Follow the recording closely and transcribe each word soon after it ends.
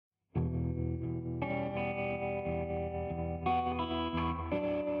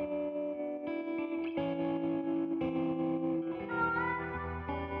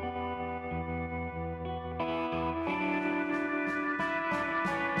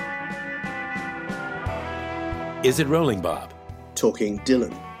Is It Rolling, Bob? Talking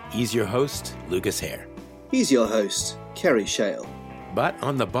Dylan. He's your host, Lucas Hare. He's your host, Kerry Shale. But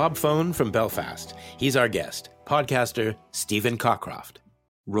on the Bob phone from Belfast, he's our guest, podcaster Stephen Cockcroft.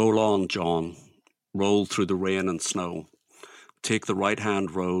 Roll on, John. Roll through the rain and snow. Take the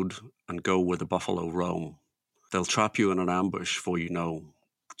right-hand road and go where the buffalo roam. They'll trap you in an ambush, for you know.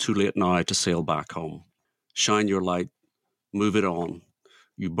 Too late now to sail back home. Shine your light, move it on.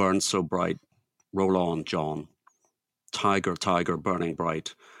 You burn so bright. Roll on, John. Tiger, tiger, burning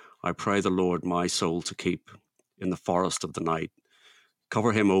bright. I pray the Lord my soul to keep in the forest of the night.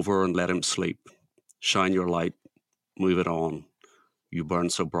 Cover him over and let him sleep. Shine your light, move it on. You burn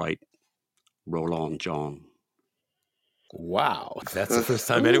so bright. Roll on, John. Wow, that's the first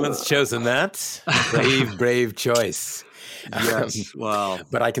time anyone's chosen that. Brave choice. Yes, wow.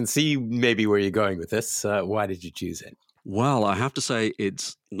 But I can see maybe where you're going with this. Why did you choose it? Well, I have to say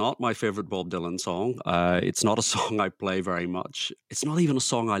it's not my favorite Bob Dylan song. It's not a song I play very much. It's not even a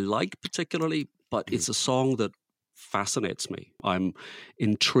song I like particularly, but it's a song that fascinates me. I'm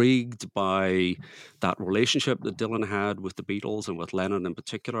intrigued by that relationship that Dylan had with the Beatles and with Lennon in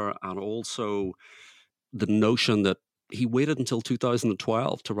particular, and also the notion that he waited until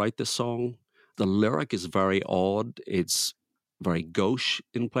 2012 to write this song. The lyric is very odd. It's very gauche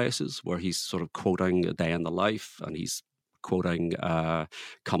in places where he's sort of quoting A Day in the Life and he's quoting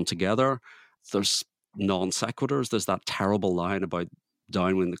Come Together. There's non sequiturs. There's that terrible line about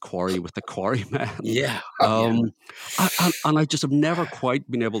down in the quarry with the quarrymen. Yeah. And I just have never quite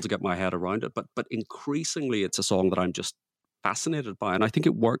been able to get my head around it. But increasingly, it's a song that I'm just fascinated by. And I think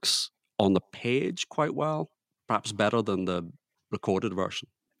it works on the page quite well, perhaps better than the recorded version.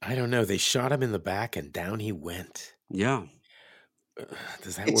 I don't know. They shot him in the back and down he went. Yeah.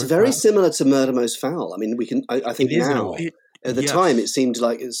 Does that It's work very well? similar to Murder Most Foul. I mean, we can. I think It is in a now. way. At the time, it seemed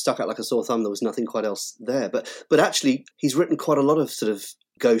like it stuck out like a sore thumb. There was nothing quite else there. But actually, he's written quite a lot of sort of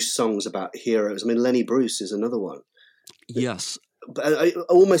ghost songs about heroes. I mean, Lenny Bruce is another one. Yes. But it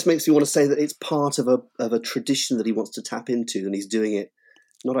almost makes me want to say that it's part of a tradition that he wants to tap into, and he's doing it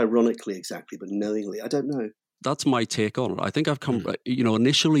not ironically exactly, but knowingly. I don't know. That's my take on it. I think I've come,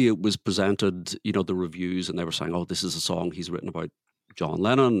 initially it was presented, the reviews, and they were saying, oh, this is a song he's written about John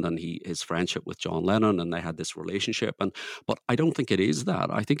Lennon and his friendship with John Lennon, and they had this relationship. But I don't think it is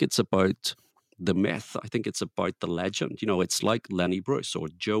that. I think it's about the myth. I think it's about the legend. It's like Lenny Bruce or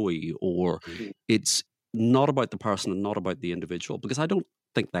Joey, or it's not about the person and not about the individual, because I don't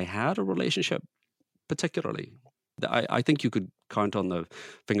think they had a relationship particularly. I think you could count on the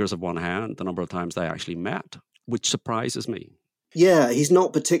fingers of one hand the number of times they actually met, which surprises me. Yeah, he's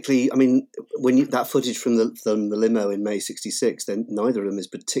not particularly. I mean, that footage from the limo in May '66, then neither of them is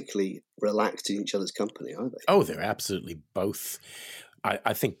particularly relaxed in each other's company, are they? Oh, they're absolutely both.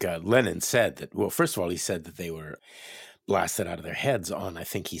 I think Lennon said that. Well, first of all, he said that they were blasted out of their heads on. I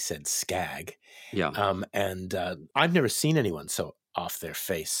think he said skag. Yeah. And I've never seen anyone so off their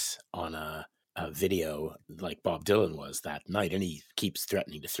face on a video like Bob Dylan was that night, and he keeps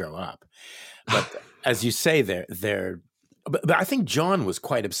threatening to throw up. But as you say, but I think John was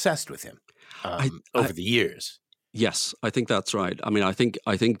quite obsessed with him over the years. Yes, I think that's right. I mean, I think,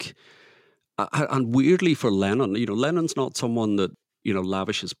 and weirdly for Lennon, Lennon's not someone that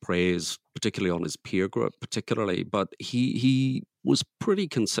lavishes praise, particularly on his peer group, but he was pretty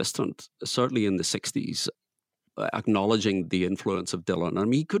consistent, certainly in the '60s. Acknowledging the influence of Dylan. I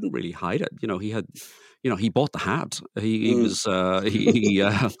mean, he couldn't really hide it. He had, he bought the hat. He was,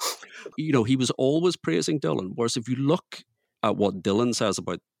 he was always praising Dylan. Whereas if you look at what Dylan says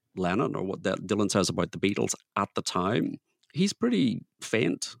about Lennon or what Dylan says about the Beatles at the time, he's pretty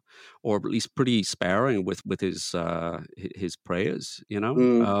faint, or at least pretty sparing with his praise.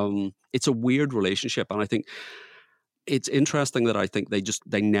 It's a weird relationship, and I think it's interesting that I think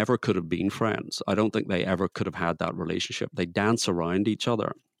they never could have been friends. I don't think they ever could have had that relationship. They dance around each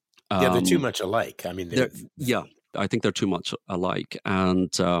other. Yeah, they're too much alike. I mean, I think they're too much alike.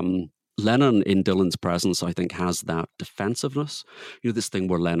 And Lennon in Dylan's presence, I think, has that defensiveness. This thing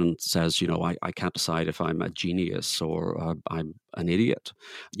where Lennon says, I can't decide if I'm a genius or I'm an idiot.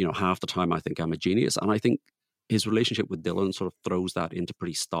 Half the time I think I'm a genius. And I think his relationship with Dylan sort of throws that into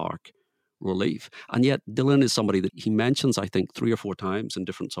pretty stark relief. And yet Dylan is somebody that he mentions, I think, 3 or 4 times in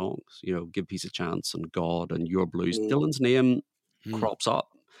different songs, Give Peace a Chance and God and Your Blues. Dylan's name crops up,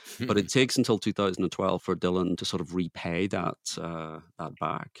 but it takes until 2012 for Dylan to sort of repay that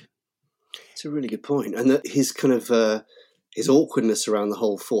back. It's a really good point. And that his kind of his awkwardness around the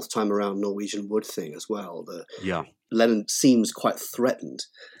whole fourth time around Norwegian Wood thing as well. Lennon seems quite threatened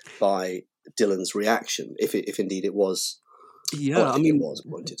by Dylan's reaction, if indeed it was. Yeah, I mean, it was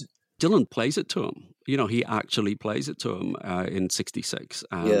appointed. Dylan plays it to him. He actually plays it to him in 66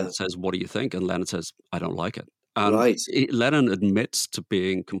 and says, "What do you think?" And Lennon says, "I don't like it." And Lennon admits to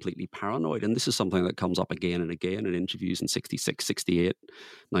being completely paranoid. And this is something that comes up again and again in interviews in 66, 68,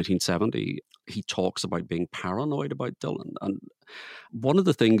 1970. He talks about being paranoid about Dylan. And one of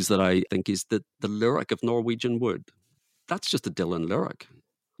the things that I think is that the lyric of Norwegian Wood, that's just a Dylan lyric.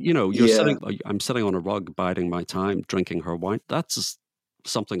 I'm sitting on a rug, biding my time, drinking her wine. That's just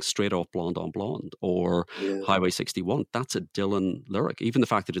something straight off Blonde on Blonde or Highway 61. That's a Dylan lyric. Even the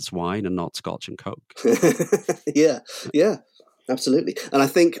fact that it's wine and not Scotch and Coke. Yeah, absolutely. And I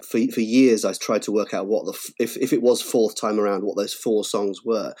think for years I tried to work out what if it was fourth time around, what those 4 songs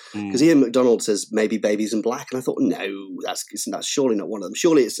were. Because Ian MacDonald says maybe Babies in Black, and I thought, no, that's surely not one of them.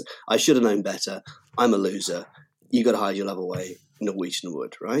 Surely it's I Should Have Known Better, I'm a Loser, You Gotta Hide Your Love Away, Norwegian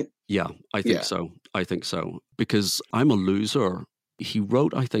Wood, right? Yeah, I think so. I think so. Because I'm a Loser. He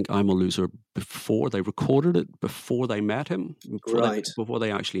wrote, I think, I'm a Loser before they recorded it, before they met him, before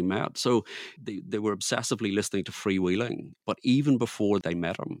they actually met. So they were obsessively listening to Freewheeling, but even before they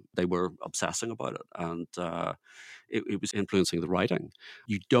met him, they were obsessing about it. And it was influencing the writing.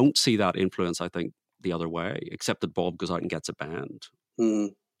 You don't see that influence, I think, the other way, except that Bob goes out and gets a band.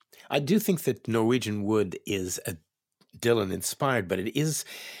 I do think that Norwegian Wood is a Dylan inspired, but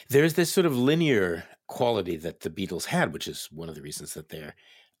there's this sort of linear quality that the Beatles had, which is one of the reasons that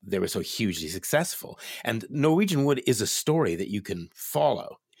they were so hugely successful. And Norwegian Wood is a story that you can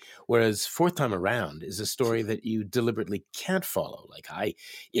follow, whereas Fourth Time Around is a story that you deliberately can't follow.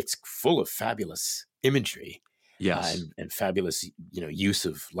 It's full of fabulous imagery. Yes. And fabulous, use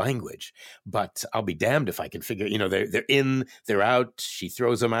of language. But I'll be damned if I can figure, they're in, they're out, she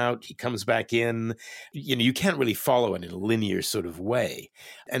throws them out, he comes back in. You can't really follow it in a linear sort of way.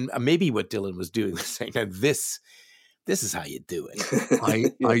 And maybe what Dylan was doing was saying, now this is how you do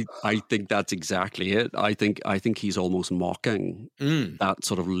it. I think that's exactly it. I think he's almost mocking that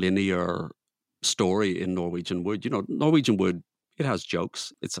sort of linear story in Norwegian Wood. Norwegian Wood, it has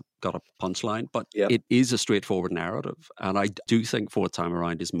jokes. It's got a punchline, but it is a straightforward narrative. And I do think Fourth Time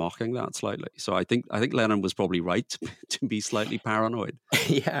Around is mocking that slightly. So I think Lennon was probably right to be slightly paranoid.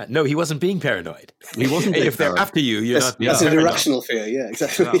 Yeah, no, he wasn't being paranoid. He wasn't. If they're after you, you're not. That's an irrational fear. Yeah,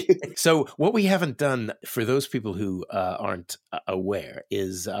 exactly. Yeah. So what we haven't done for those people who aren't aware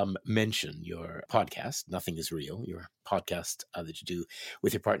is mention your podcast, Nothing Is Real, your podcast that you do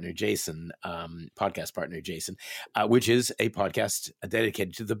with your partner Jason, podcast partner Jason, which is a podcast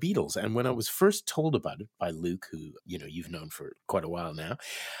dedicated to the Beatles. And when I was first told about it by Luke, who you've known for quite a while now,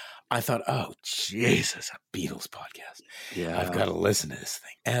 I thought, oh, Jesus, a Beatles podcast. Yeah, I've got to listen to this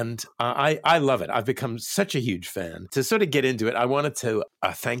thing. And I love it. I've become such a huge fan. To sort of get into it, I wanted to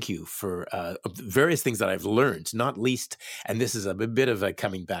thank you for various things that I've learned, not least, and this is a bit of a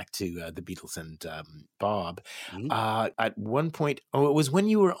coming back to the Beatles and Bob. At one point, it was when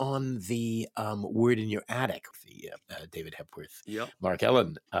you were on the Word in Your Attic, the David Hepworth, Mark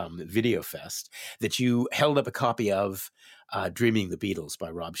Ellen Video Fest, that you held up a copy of Dreaming the Beatles by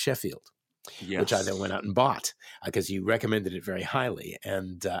Rob Sheffield, which I then went out and bought because you recommended it very highly.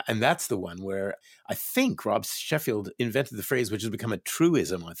 And that's the one where I think Rob Sheffield invented the phrase, which has become a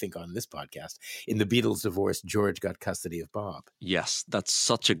truism, I think, on this podcast. In the Beatles divorce, George got custody of Bob. Yes, that's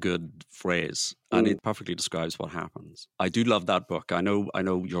such a good phrase. And it perfectly describes what happens. I do love that book. I know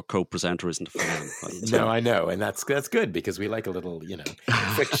your co-presenter isn't a fan. But, no, I know. And that's good because we like a little,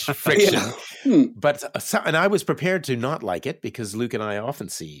 friction. But and I was prepared to not like it because Luke and I often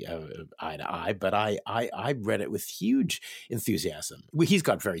see eye to eye, but I read it with huge enthusiasm. He's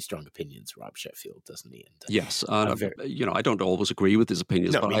got very strong opinions, Rob Sheffield, doesn't he? And, yes. I don't always agree with his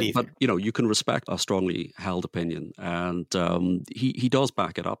opinions, but you can respect a strongly held opinion. And he does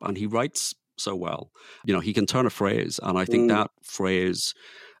back it up, and he writes so well. He can turn a phrase, and I think that phrase,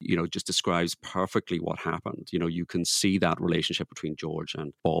 just describes perfectly what happened. You can see that relationship between George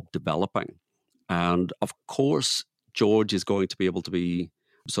and Bob developing. And of course, George is going to be able to be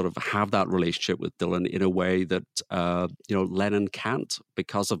sort of have that relationship with Dylan in a way that, Lennon can't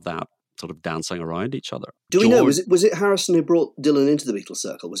because of that sort of dancing around each other. Do we know, was it Harrison who brought Dylan into the Beatles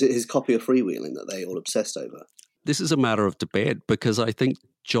circle? Was it his copy of Freewheeling that they all obsessed over? This is a matter of debate because I think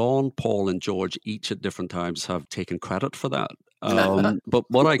John, Paul, and George each at different times have taken credit for that. But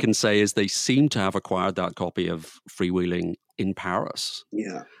what I can say is they seem to have acquired that copy of Freewheeling in Paris.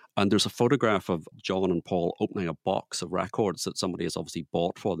 Yeah. And there's a photograph of John and Paul opening a box of records that somebody has obviously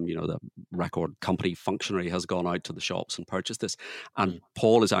bought for them. The record company functionary has gone out to the shops and purchased this. And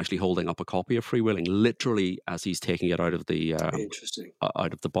Paul is actually holding up a copy of Freewheeling, literally as he's taking it out of the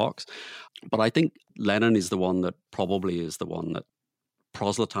out of the box. But I think Lennon is the one that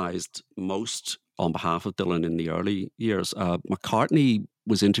proselytized most on behalf of Dylan in the early years. McCartney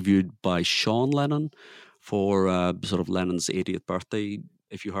was interviewed by Sean Lennon for sort of Lennon's 80th birthday,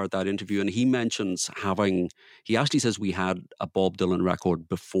 if you heard that interview. And he mentions he actually says we had a Bob Dylan record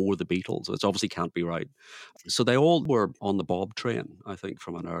before the Beatles, which obviously can't be right. So they all were on the Bob train, I think,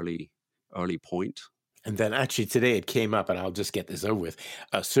 from an early point. And then actually today it came up, and I'll just get this over with.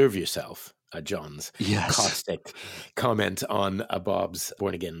 Serve Yourself, John's caustic comment on Bob's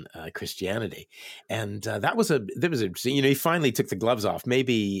Born Again Christianity. And that was interesting. He finally took the gloves off,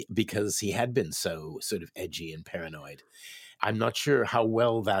 maybe because he had been so sort of edgy and paranoid. I'm not sure how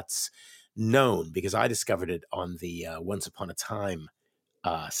well that's known, because I discovered it on the Once Upon a Time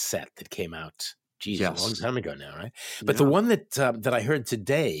set that came out. A long time ago now, right? But the one that I heard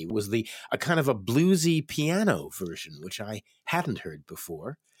today was a kind of a bluesy piano version, which I hadn't heard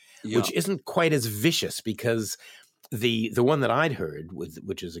before, which isn't quite as vicious, because the one that I'd heard,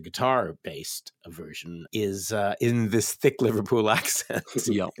 which is a guitar-based version, is in this thick Liverpool accent.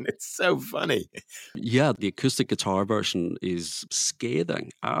 And it's so funny. Yeah, the acoustic guitar version is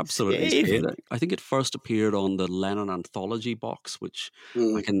scathing, absolutely scathing. I think it first appeared on the Lennon Anthology box, which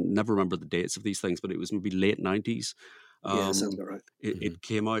I can never remember the dates of these things, but it was maybe late 90s. Sounds about right. It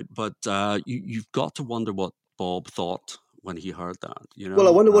came out, but you've got to wonder what Bob thought when he heard that. Well, I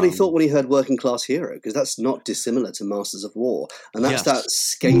wonder what he thought when he heard Working Class Hero, because that's not dissimilar to Masters of War. And that's that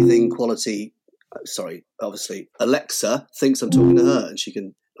scathing quality. Sorry, obviously, Alexa thinks I'm talking to her,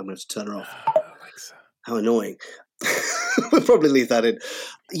 and I'm going to turn her off. Alexa. How annoying. We'll probably leave that in.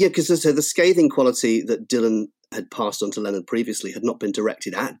 Yeah, because the scathing quality that Dylan had passed on to Lennon previously had not been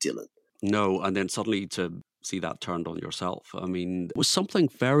directed at Dylan. No, and then suddenly to see that turned on yourself. I mean, it was something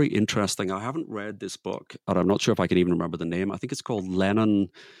very interesting. I haven't read this book, and I'm not sure if I can even remember the name. I think it's called Lennon,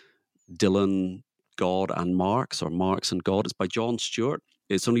 Dylan, God and Marx, or Marx and God. It's by John Stewart.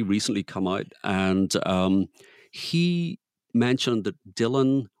 It's only recently come out. And he mentioned that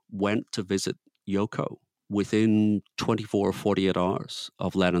Dylan went to visit Yoko within 24 or 48 hours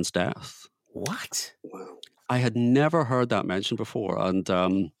of Lennon's death. What? Wow. I had never heard that mentioned before.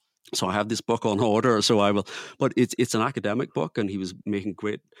 And so I have this book on order, so I will. But it's an academic book, and he was making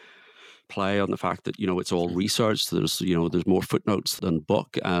great play on the fact that it's all researched. There's more footnotes than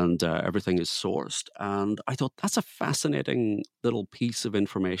book, and everything is sourced. And I thought that's a fascinating little piece of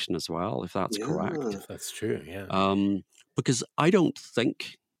information as well, if that's correct. If that's true, yeah. Because I don't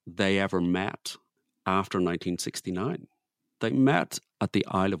think they ever met after 1969. They met at the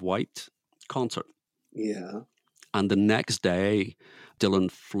Isle of Wight concert. Yeah. And the next day,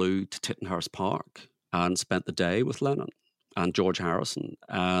 Dylan flew to Tittenhurst Park and spent the day with Lennon and George Harrison.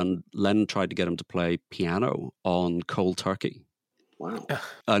 And Lennon tried to get him to play piano on Cold Turkey. Wow.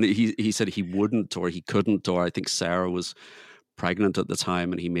 And he said he wouldn't, or he couldn't, or I think Sarah was pregnant at the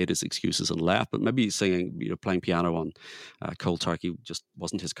time, and he made his excuses and left. But maybe singing, playing piano on Cold Turkey just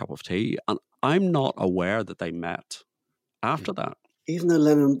wasn't his cup of tea. And I'm not aware that they met after that. Even though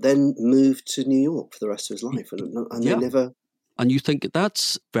Lennon then moved to New York for the rest of his life, and they never. And you think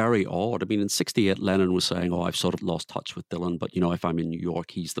that's very odd. I mean, in '68, Lennon was saying, "Oh, I've sort of lost touch with Dylan, but if I'm in New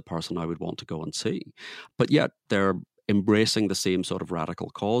York, he's the person I would want to go and see." But yet they're embracing the same sort of radical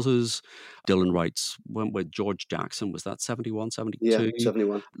causes. Dylan writes, went with George Jackson, was that 71, 72? Yeah,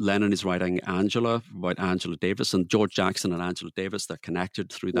 71. Lennon is writing Angela, about Angela Davis, and George Jackson and Angela Davis, they're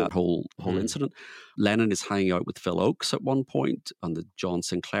connected through that whole incident. Lennon is hanging out with Phil Oakes at one point on the John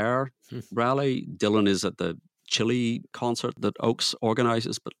Sinclair rally. Dylan is at the Chili concert that Oakes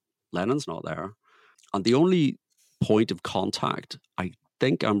organizes, but Lennon's not there. And the only point of contact, I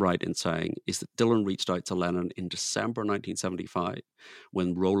think I'm right in saying, is that Dylan reached out to Lennon in December 1975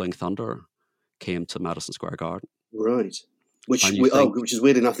 when Rolling Thunder came to Madison Square Garden. Right. Which is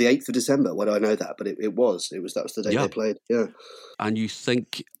weird enough, the 8th of December. Why do I know that? But that was the day they played. Yeah. And you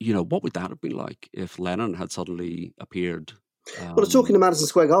think, what would that have been like if Lennon had suddenly appeared? Well, talking to Madison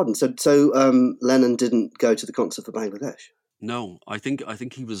Square Garden, so Lennon didn't go to the concert for Bangladesh. No, I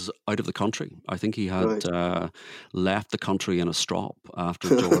think he was out of the country. I think he had left the country in a strop after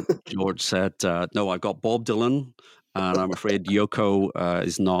George said, "No, I've got Bob Dylan, and I'm afraid Yoko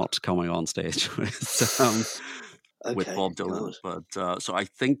is not coming on stage with Bob Dylan." God. But so I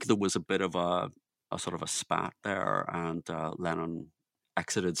think there was a bit of a sort of a spat there, and Lennon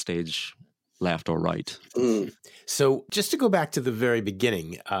exited stage left or right. So just to go back to the very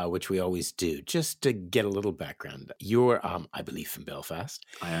beginning, which we always do, just to get a little background. You're, I believe, from Belfast.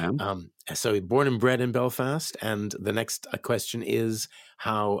 I am. So born and bred in Belfast. And the next question is,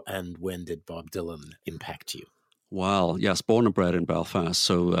 how and when did Bob Dylan impact you? Well, yes, born and bred in Belfast.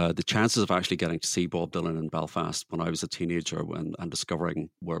 So the chances of actually getting to see Bob Dylan in Belfast when I was a teenager and discovering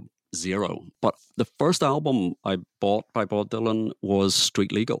were zero. But the first album I bought by Bob Dylan was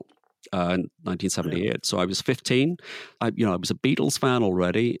Street Legal in 1978. So I was 15. I was a Beatles fan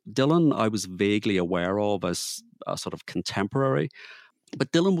already. Dylan, I was vaguely aware of as a sort of contemporary.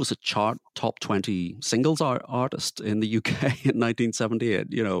 But Dylan was a chart top 20 singles artist in the UK in 1978.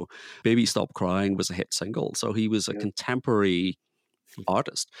 Baby Stop Crying was a hit single. So he was a contemporary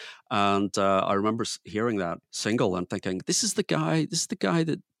artist. And I remember hearing that single and thinking, this is the guy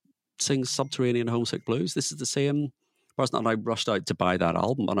that sings Subterranean Homesick Blues. This is the same person. And I rushed out to buy that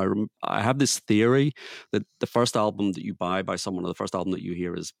album. And I have this theory that the first album that you buy by someone, or the first album that you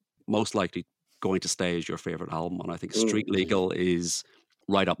hear, is most likely going to stay as your favorite album. And I think Street Legal is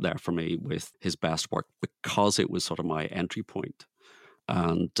right up there for me with his best work because it was sort of my entry point.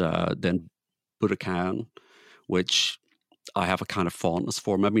 And then Budokan, which I have a kind of fondness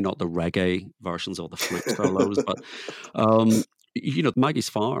for, maybe not the reggae versions or the flip solos, but Maggie's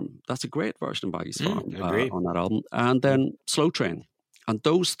Farm, that's a great version of Maggie's Farm on that album. And then Slow Train. And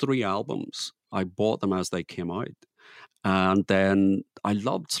those three albums, I bought them as they came out. And then I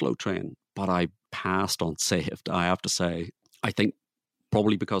loved Slow Train, but I passed on Saved, I have to say. I think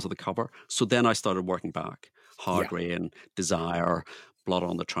probably because of the cover. So then I started working back. Hard Rain, Desire, Blood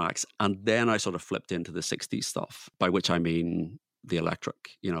on the Tracks. And then I sort of flipped into the 60s stuff, by which I mean the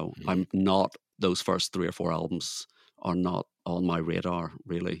electric. I'm not, those first 3 or 4 albums are not on my radar,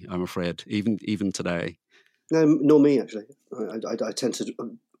 really, I'm afraid, even today. No, nor me, actually. I tend to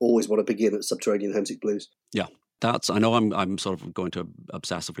always want to begin at Subterranean Homesick Blues. Yeah. I know I'm sort of going to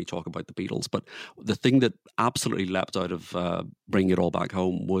obsessively talk about the Beatles, but the thing that absolutely leapt out of Bringing It All Back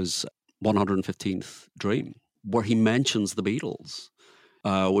Home was 115th Dream, where he mentions the Beatles.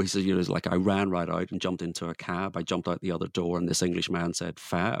 Where he says, like, I ran right out and jumped into a cab. I jumped out the other door and this English man said,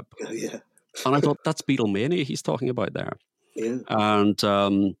 fab. Oh, yeah. And I thought, that's Beatlemania he's talking about there. Yeah.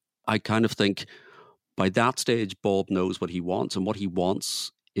 And I kind of think by that stage, Bob knows what he wants, and what he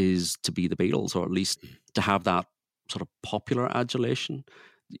wants is to be the Beatles, or at least to have that sort of popular adulation.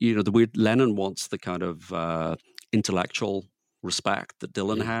 The weird Lennon wants the kind of intellectual respect that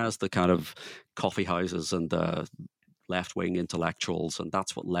Dylan has, the kind of coffee houses and the left-wing intellectuals, and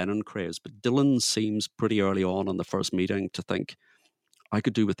that's what Lennon craves. But Dylan seems pretty early on in the first meeting to think, I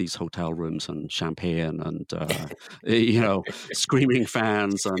could do with these hotel rooms and champagne and, screaming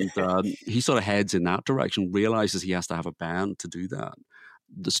fans. And he sort of heads in that direction, realizes he has to have a band to do that.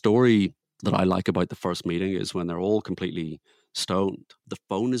 The story that I like about the first meeting is when they're all completely stoned. The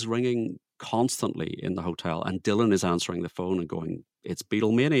phone is ringing constantly in the hotel, and Dylan is answering the phone and going, it's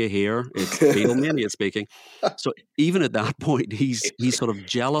Beatlemania here. It's Beatlemania speaking. So even at that point, he's sort of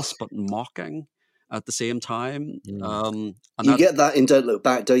jealous but mocking at the same time. And you get that in Don't Look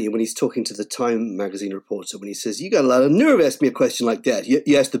Back, don't you? When he's talking to the Time magazine reporter, when he says, you got a lot of nerve asking me a question like that.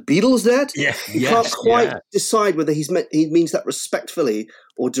 You asked the Beatles that? Yeah. You can't quite decide whether he means that respectfully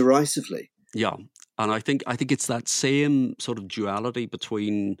or derisively. Yeah. And I think it's that same sort of duality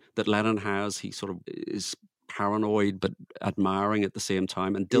between that Lennon has. He sort of is paranoid but admiring at the same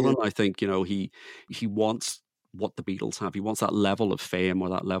time. And Dylan, I think, he wants what the Beatles have. He wants that level of fame or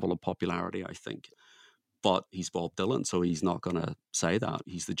that level of popularity, I think. But he's Bob Dylan, so he's not going to say that.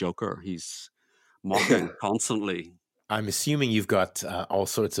 He's the Joker. He's mocking constantly. I'm assuming you've got all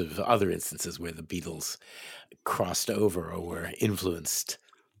sorts of other instances where the Beatles crossed over or were influenced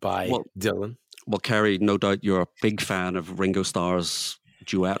by Dylan. Well, Kerry, no doubt you're a big fan of Ringo Starr's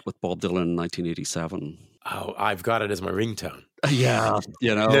duet with Bob Dylan in 1987. Oh, I've got it as my ringtone. Yeah,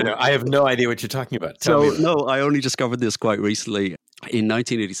 No, I have no idea what you're talking about. I only discovered this quite recently. In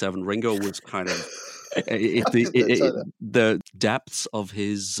 1987, Ringo was kind of the depths of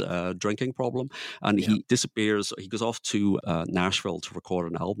his drinking problem, and he disappears. He goes off to Nashville to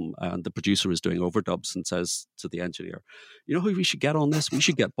record an album, and the producer is doing overdubs and says to the engineer, "You know who we should get on this? We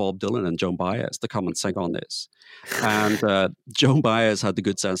should get Bob Dylan and Joan Baez to come and sing on this." And Joan Baez had the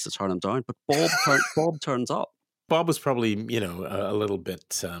good sense to turn him down, but Bob turns up. Bob was probably, a little bit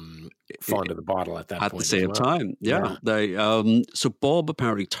fond of the bottle at that point. At the same time, yeah. So Bob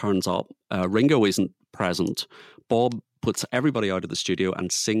apparently turns up. Ringo isn't present. Bob puts everybody out of the studio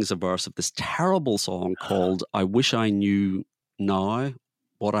and sings a verse of this terrible song called "I Wish I Knew Now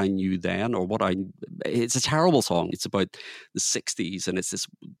What I Knew Then," It's a terrible song. It's about the 60s, and it's this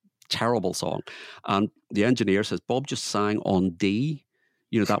terrible song. And the engineer says Bob just sang on D.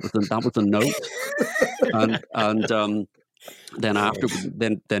 That was the note. and then after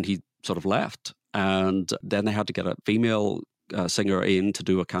then he sort of left, and then they had to get a female singer in to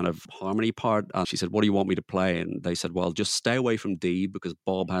do a kind of harmony part. And she said, "What do you want me to play?" And they said, "Well, just stay away from D because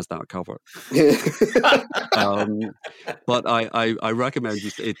Bob has that covered." But I recommend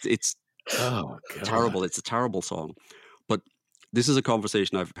you. It's Oh, God. terrible. It's a terrible song. But this is a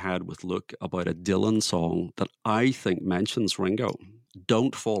conversation I've had with Luke about a Dylan song that I think mentions Ringo.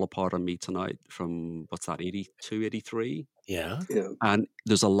 "Don't Fall Apart on Me Tonight" from, what's that, 82, 83? Yeah. And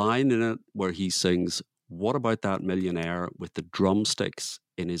there's a line in it where he sings, "What about that millionaire with the drumsticks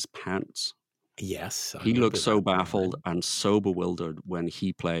in his pants?" Yes. I He remember looked so that baffled line. and so bewildered when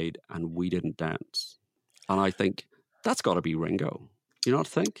he played and we didn't dance. And I think that's got to be Ringo. You not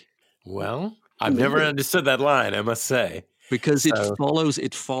think? Well, I've never understood that line, I must say. Because it So-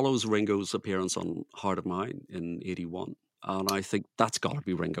 follows Ringo's appearance on Heart of Mine in 81. And I think that's got to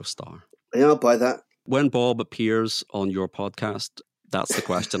be Ringo Starr. Yeah, I'll buy that. When Bob appears on your podcast, that's the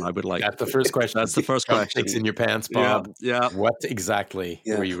question I would like. That's the first question. That's the first question. Drumsticks in your pants, Bob. Yeah. What exactly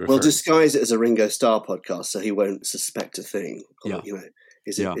were you referring We'll disguise it as a Ringo Starr podcast so he won't suspect a thing. Yeah. You know,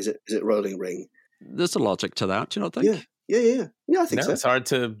 is it Rolling Ring? There's a logic to that, do you not think? Yeah, I think so. It's hard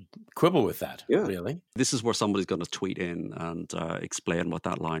to quibble with that, really. This is where somebody's going to tweet in and explain what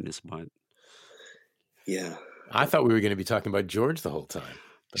that line is about. Yeah. I thought we were going to be talking about George the whole time.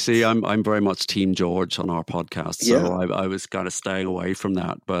 See, I'm very much Team George on our podcast, so I was kind of staying away from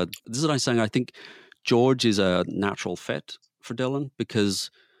that. But this is what I'm saying. I think George is a natural fit for Dylan because,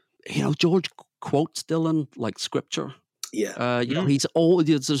 George quotes Dylan like scripture. Yeah.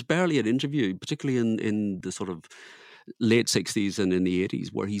 There's barely an interview, particularly in the sort of late 60s and in the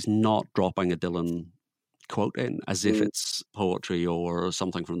 80s, where he's not dropping a Dylan quote in as if it's poetry or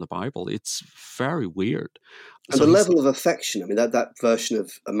something from the Bible. It's very weird. And the level of affection, I mean, that version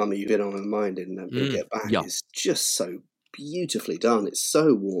of A Mummy You've Been on My Mind in Get Back is just so beautifully done. It's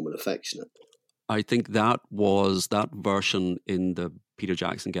so warm and affectionate. I think that version in the Peter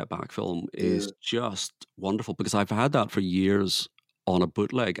Jackson Get Back film is just wonderful because I've had that for years on a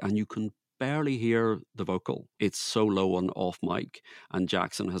bootleg and you can barely hear the vocal. It's so low on off mic, and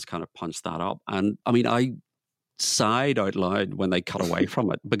Jackson has kind of punched that up. And I mean, I sighed out loud when they cut away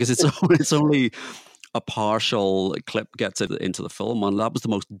from it because it's only a partial clip gets it into the film, and that was the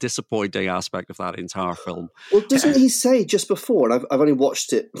most disappointing aspect of that entire film. Well, doesn't he say just before, and I've only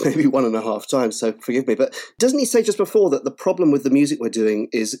watched it maybe 1.5 times, so forgive me, but doesn't he say just before that the problem with the music we're doing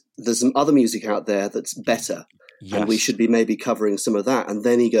is there's some other music out there that's better? Yes. And we should be maybe covering some of that. And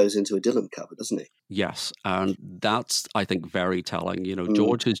then he goes into a Dylan cover, doesn't he? Yes. And that's, I think, very telling.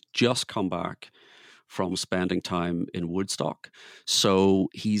 George has just come back from spending time in Woodstock. So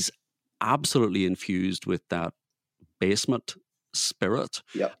he's absolutely infused with that basement spirit,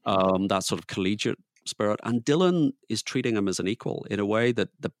 that sort of collegiate spirit. And Dylan is treating him as an equal in a way that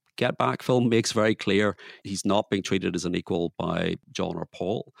the Get Back film makes very clear. He's not being treated as an equal by John or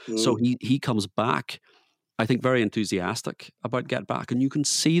Paul. So he comes back, I think, very enthusiastic about Get Back. And you can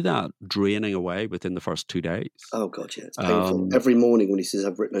see that draining away within the first 2 days. Oh, God, yeah. It's painful. Every morning when he says,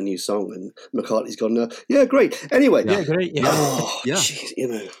 I've written a new song, and McCartney's gone, yeah, great. Anyway. Yeah, great. Yeah. Oh, geez,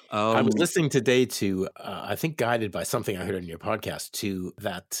 I was listening today to, I think guided by something I heard on your podcast, to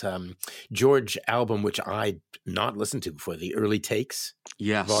that George album, which I'd not listened to before, the Early Takes.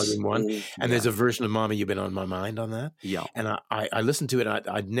 Yes. Volume 1. And there's a version of Mama You've Been on My Mind on that. Yeah. And I listened to it, and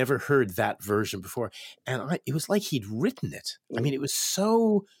I'd never heard that version before. And it was like he'd written it. I mean, it was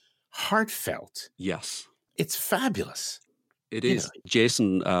so heartfelt. Yes. It's fabulous. It is.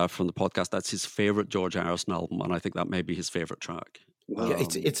 Jason from the podcast, that's his favorite George Harrison album, and I think that may be his favorite track. Yeah,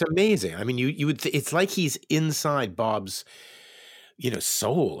 it's amazing. I mean, you would it's like he's inside Bob's,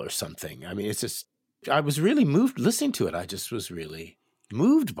 soul or something. I mean, it's just, I was really moved listening to it. I just was really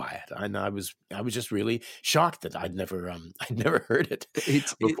moved by it, and I was just really shocked that I'd never heard it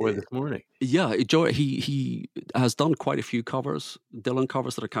before this morning. Yeah, he has done quite a few Dylan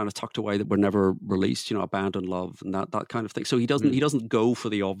covers that are kind of tucked away that were never released. Abandoned Love and that kind of thing. So he doesn't go for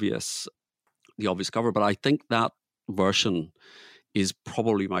the obvious cover, but I think that version is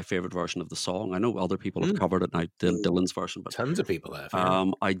probably my favorite version of the song. I know other people have covered it, and Dylan's version, but tons of people have.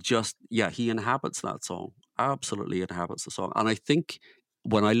 He inhabits that song. Absolutely inhabits the song, and I think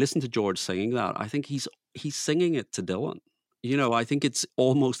when I listen to George singing that, I think he's singing it to Dylan. I think it's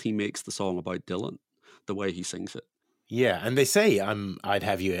almost he makes the song about Dylan, the way he sings it. Yeah, and they say I'd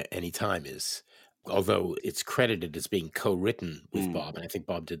Have You Any Time is, although it's credited as being co-written with Bob, and I think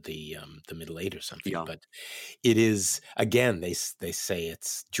Bob did the middle eight or something. Yeah. But it is, again, they say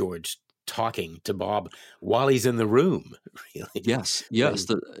it's George talking to Bob while he's in the room. Really. Yes.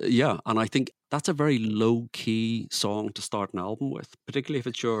 And I think that's a very low key song to start an album with, particularly if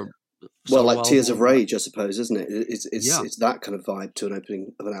it's your Well, solo like Tears of album. Rage, I suppose, isn't it? Yeah. It's that kind of vibe to an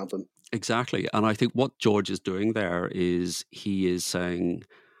opening of an album. Exactly. And I think what George is doing there is he is saying,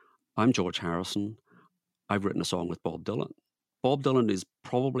 I'm George Harrison. I've written a song with Bob Dylan. Bob Dylan is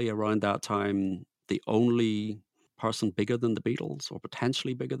probably around that time the only person bigger than the Beatles or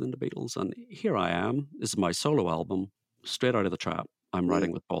potentially bigger than the Beatles. And here I am. This is my solo album, straight out of the trap. I'm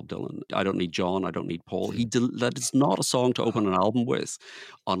writing with Bob Dylan. I don't need John. I don't need Paul. That is not a song to open an album with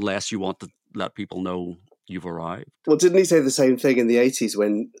unless you want to let people know you've arrived. Well, didn't he say the same thing in the 80s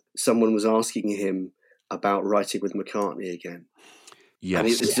when someone was asking him about writing with McCartney again? Yes.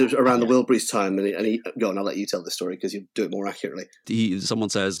 And it was around the Wilburys time, and he go on, I'll let you tell the story because you do it more accurately. Someone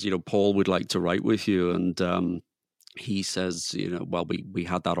says, Paul would like to write with you, and he says, well, we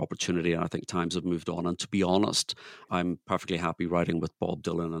had that opportunity, and I think times have moved on. And to be honest, I'm perfectly happy writing with Bob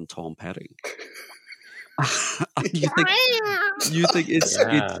Dylan and Tom Petty. you think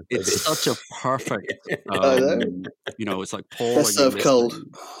it's such a perfect, it's like Paul. Best served cold.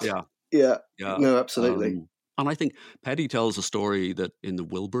 Yeah. No, absolutely. And I think Petty tells a story that in the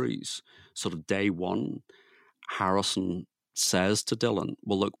Wilburys, sort of day one, Harrison says to Dylan,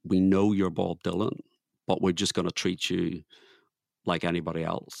 well, look, we know you're Bob Dylan, but we're just going to treat you like anybody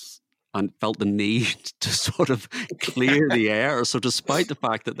else. And felt the need to sort of clear the air. So despite the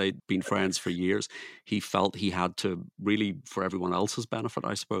fact that they'd been friends for years, he felt he had to really, for everyone else's benefit,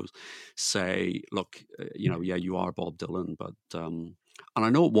 I suppose, say, look, you are Bob Dylan, but... And I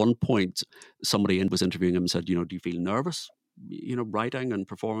know at one point somebody was interviewing him and said, do you feel nervous, writing and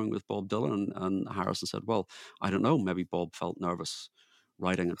performing with Bob Dylan? And Harrison said, well, I don't know. Maybe Bob felt nervous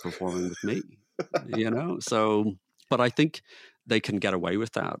writing and performing with me, So, but I think they can get away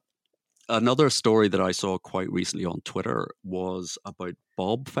with that. Another story that I saw quite recently on Twitter was about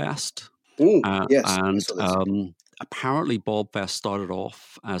Bob Fest. Yes. And apparently Bob Fest started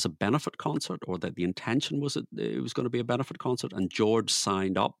off as a benefit concert, or that the intention was it was going to be a benefit concert, and George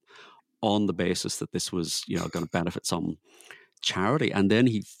signed up on the basis that this was, going to benefit some charity. And then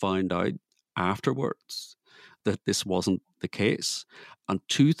he found out afterwards that this wasn't the case. And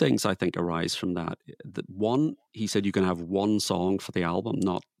two things I think arise from that. That one, he said you can have one song for the album,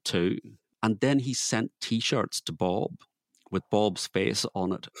 not two. And then he sent T-shirts to Bob with Bob's face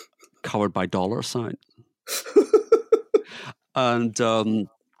on it, covered by $sign. And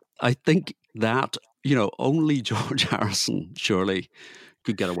I think that, only George Harrison surely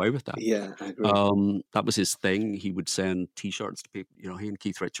could get away with that. Yeah, I agree. That was his thing. He would send T-shirts to people. He and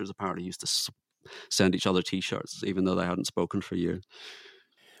Keith Richards apparently used to send each other T-shirts, even though they hadn't spoken for years.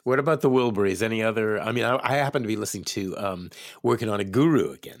 What about the Wilburys? Any other? I mean, I happen to be listening to Working on a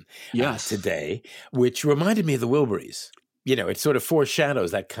Guru again today, which reminded me of the Wilburys. It sort of foreshadows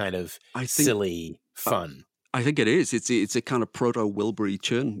that kind of silly fun. I think it is. It's a kind of proto-Wilbury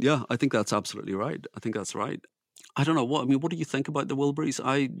tune. Yeah, I think that's absolutely right. I think that's right. I don't know what do you think about the Wilburys?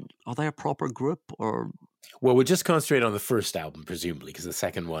 Are they a proper group or? Well, we'll just concentrate on the first album, presumably, because the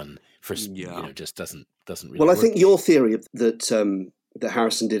second one just doesn't really. Well, I work. think your theory that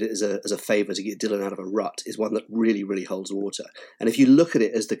Harrison did it as a favour to get Dylan out of a rut is one that really, really holds water. And if you look at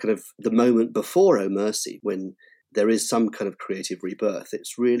it as the kind of the moment before Oh Mercy, when there is some kind of creative rebirth,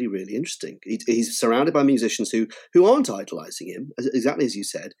 it's really, really interesting. He's surrounded by musicians who aren't idolising him, exactly as you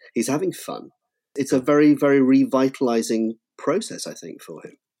said. He's having fun. It's a very, very revitalising process, I think, for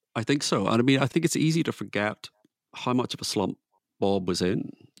him. I think so. And I mean, I think it's easy to forget how much of a slump Bob was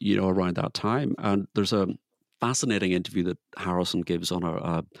in, around that time. And there's a fascinating interview that Harrison gives on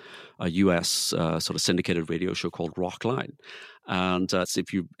a US sort of syndicated radio show called Rockline. And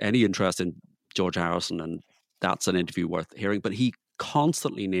if you've any interest in George Harrison, and that's an interview worth hearing. But he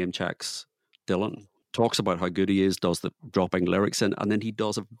constantly name checks Dylan, talks about how good he is, does the dropping lyrics in, and then he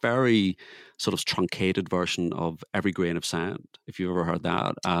does a very sort of truncated version of Every Grain of Sand, if you've ever heard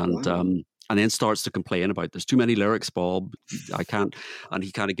that. And and then starts to complain about there's too many lyrics, Bob. I can't, and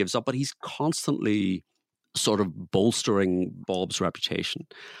he kind of gives up. But he's constantly sort of bolstering Bob's reputation.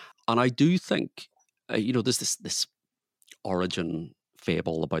 And I do think, there's this origin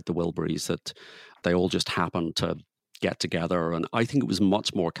fable about the Wilburys that they all just happened to get together, and I think it was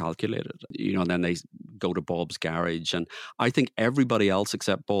much more calculated, and then they go to Bob's garage, and I think everybody else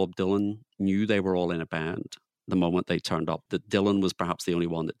except Bob Dylan knew they were all in a band the moment they turned up. That Dylan was perhaps the only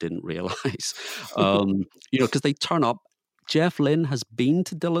one that didn't realize, because they turn up. Jeff Lynne has been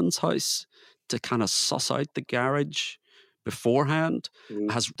to Dylan's house to kind of suss out the garage beforehand,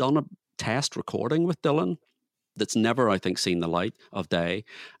 has done a test recording with Dylan that's never, I think, seen the light of day.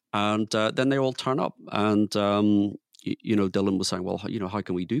 And then they all turn up, and Dylan was saying, well, how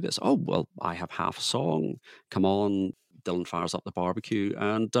can we do this? Oh, well, I have half a song. Come on, Dylan fires up the barbecue,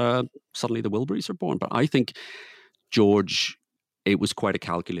 and suddenly the Wilburys are born. But I think George, it was quite a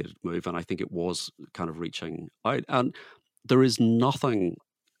calculated move, and I think it was kind of reaching out. And there is nothing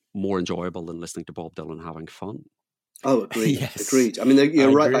more enjoyable than listening to Bob Dylan having fun. Oh, agreed. Yes. Agreed. I mean, you're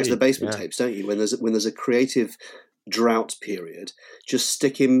I right back to the agree. basement Yeah. tapes, don't you? When there's a creative drought period, just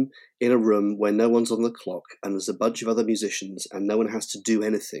stick him in a room where no one's on the clock and there's a bunch of other musicians and no one has to do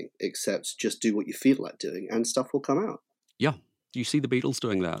anything except just do what you feel like doing, and stuff will come out. Yeah. Do you see the Beatles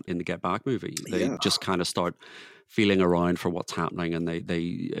doing that in the Get Back movie? They Yeah. just kind of start feeling around for what's happening, and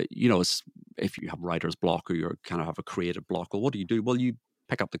they you know, it's, if you have writer's block or you kind of have a creative block, well, what do? Well, you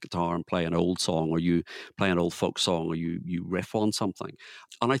pick up the guitar and play an old song, or you play an old folk song, or you riff on something.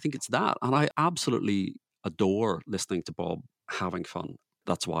 And I think it's that. And I absolutely adore listening to Bob having fun.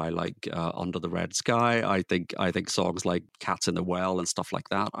 That's why I like Under the Red Sky. I think songs like Cats in the Well and stuff like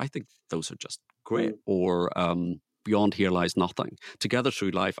that, I think those are just great. Or Beyond Here Lies Nothing, Together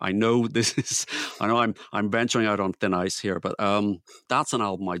Through Life. I know I'm venturing out on thin ice here, but that's an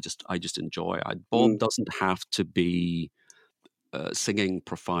album I just enjoy. Bob doesn't have to be singing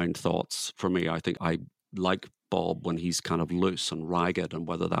profound thoughts for me. I think I like Bob when he's kind of loose and ragged, and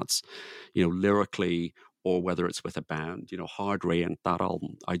whether that's, you know, lyrically or whether it's with a band. You know, Hard Rain, that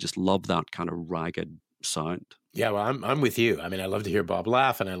album, I just love that kind of ragged sound. Yeah, well, I'm with you. I mean, I love to hear Bob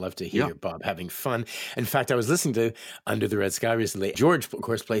laugh, and I love to hear Bob having fun. In fact, I was listening to Under the Red Sky recently. George, of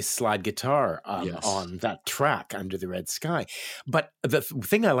course, plays slide guitar on that track, Under the Red Sky. But the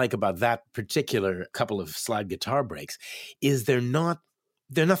thing I like about that particular couple of slide guitar breaks is they're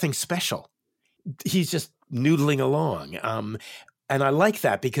nothing special. He's just noodling along. And I like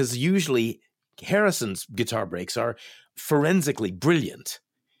that because usually Harrison's guitar breaks are forensically brilliant.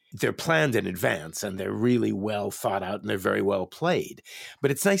 They're planned in advance and they're really well thought out and they're very well played. But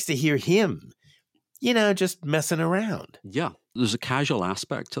it's nice to hear him, you know, just messing around. Yeah, there's a casual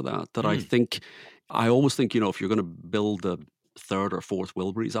aspect to that I think, I always think, you know, if you're going to build the third or fourth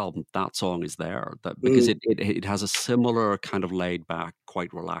Wilburys album, that song is there, that because it has a similar kind of laid back,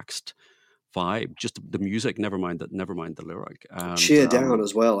 quite relaxed vibe. Just the music, never mind the lyric. And, Cheer Down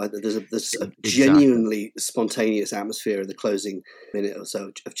as well. There's a genuinely spontaneous atmosphere in the closing minute or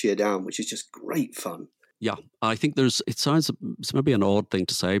so of Cheer Down, which is just great fun. Yeah, I think it sounds maybe an odd thing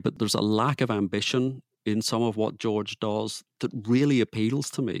to say, but there's a lack of ambition in some of what George does that really appeals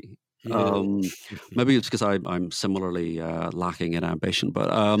to me. Yeah. Maybe it's because I'm similarly lacking in ambition,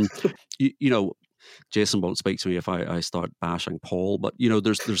 but you know, Jason won't speak to me if I start bashing Paul, but you know,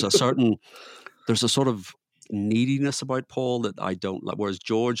 there's a certain there's a sort of neediness about Paul that I don't like. Whereas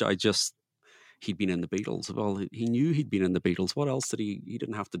George, he'd been in the Beatles. Well, he knew he'd been in the Beatles. What else did he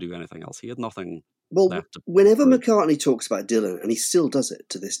didn't have to do anything else. He had nothing left to whenever McCartney talks about Dylan, and he still does it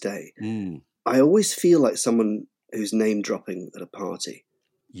to this day, I always feel like someone who's name dropping at a party.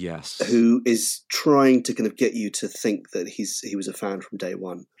 Yes. Who is trying to kind of get you to think that he was a fan from day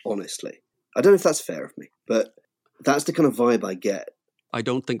one, honestly. I don't know if that's fair of me, but that's the kind of vibe I get. I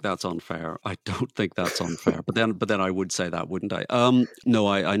don't think that's unfair. But then I would say that, wouldn't I? No,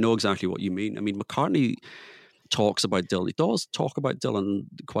 I know exactly what you mean. I mean, McCartney talks about Dylan. He does talk about Dylan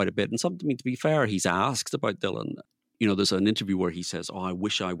quite a bit. And something, I mean, to be fair, he's asked about Dylan. You know, there's an interview where he says, "Oh, I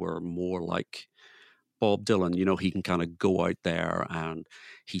wish I were more like Bob Dylan." You know, he can kind of go out there and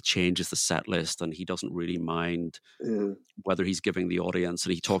he changes the set list and he doesn't really mind whether he's giving the audience.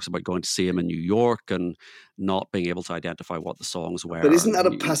 And he talks about going to see him in New York and not being able to identify what the songs were. But isn't that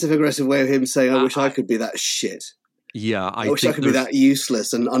a passive-aggressive way of him saying, I wish I could be that shit? Yeah. I wish I could be that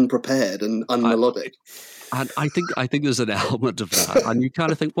useless and unprepared and unmelodic. And I think there's an element of that. And you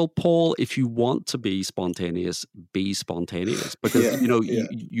kind of think, well, Paul, if you want to be spontaneous, be spontaneous. Because,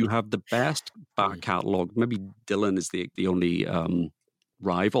 you have the best back catalogue. Maybe Dylan is the only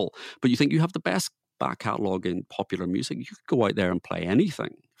rival. But you think you have the best back catalogue in popular music. You could go out there and play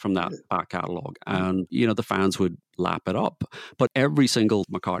anything from that back catalogue. And, the fans would lap it up. But every single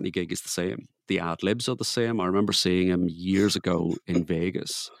McCartney gig is the same. The ad-libs are the same. I remember seeing him years ago in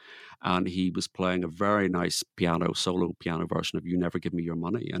Vegas. And he was playing a very nice solo piano version of You Never Give Me Your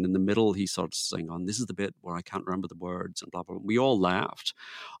Money. And in the middle, he starts singing on, this is the bit where I can't remember the words and blah, blah, blah. We all laughed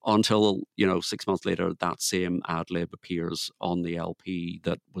until, 6 months later, that same ad-lib appears on the LP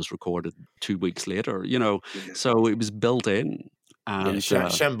that was recorded 2 weeks later, So it was built in. And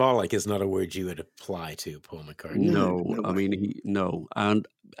shambolic is not a word you would apply to Paul McCartney. No, I mean, no. And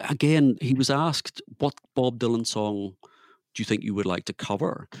again, he was asked, what Bob Dylan song do you think you would like to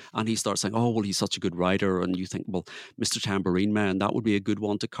cover? And he starts saying, oh, well, he's such a good writer. And you think, well, Mr. Tambourine Man, that would be a good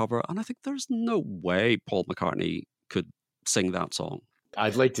one to cover. And I think there's no way Paul McCartney could sing that song.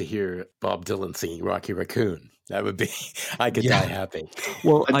 I'd like to hear Bob Dylan singing Rocky Raccoon. That would be, I could die happy.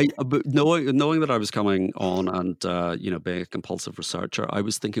 Well, but knowing that I was coming on and being a compulsive researcher, I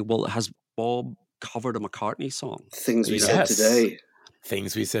was thinking, well, has Bob covered a McCartney song? Things we said today.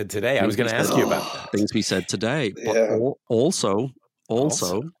 Things we said today. I was going to ask you about that. Things we said today, but also,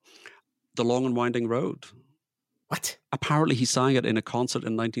 The Long and Winding Road. What? Apparently, he sang it in a concert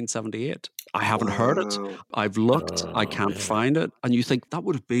in 1978. I haven't heard it. I've looked. I can't find it. And you think that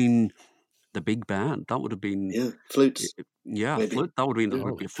would have been the big band? That would have been flutes. Yeah, flute. That would have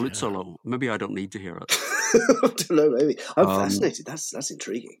been a flute solo. Maybe I don't need to hear it. I don't know. Maybe I'm fascinated. That's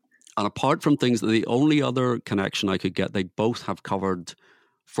intriguing. And apart from things, the only other connection I could get, they both have covered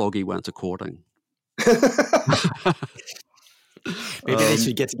 "Froggy Went a Courting." Maybe they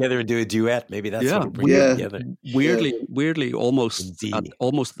should get together and do a duet. Maybe that's what will bring them together. Weirdly, almost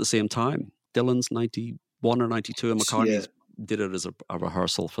at the same time. Dylan's 91 or 92, and McCartney's did it as a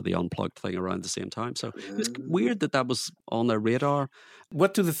rehearsal for the Unplugged thing around the same time. So it was weird that was on their radar.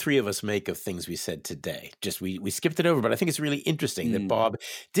 What do the three of us make of Things We Said Today? Just we skipped it over, but I think it's really interesting that Bob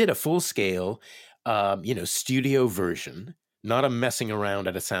did a full scale, studio version, not a messing around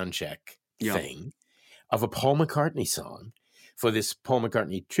at a sound check thing, of a Paul McCartney song for this Paul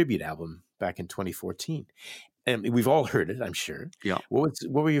McCartney tribute album back in 2014. And we've all heard it, I'm sure. Yeah. What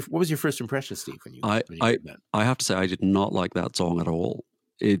was your first impression, Steve, when you heard that? I have to say I did not like that song at all.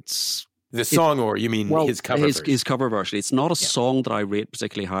 It's the song, or you mean his cover version? His cover version. It's not a song that I rate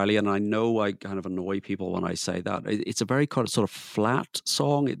particularly highly, and I know I kind of annoy people when I say that. It's a very kind of sort of flat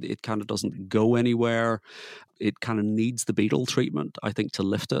song. It kind of doesn't go anywhere. It kind of needs the Beatle treatment, I think, to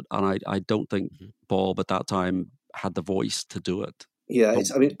lift it. And I don't think Bob at that time had the voice to do it. Yeah,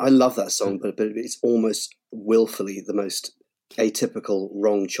 I love that song, but it's almost willfully the most atypical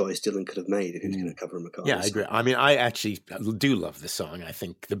wrong choice Dylan could have made if he was going to cover a McCartney. Yeah, I agree. I mean, I actually do love this song. I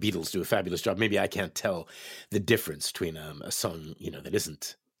think the Beatles do a fabulous job. Maybe I can't tell the difference between a song, that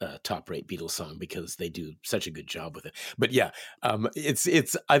isn't a top-rate Beatles song, because they do such a good job with it. But yeah,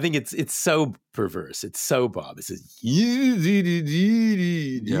 it's. I think it's so perverse. It's so Bob. It says,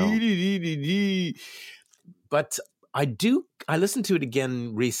 but I listened to it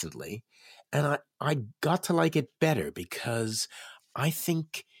again recently, and I got to like it better, because I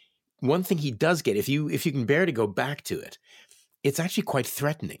think one thing he does get, if you can bear to go back to it, it's actually quite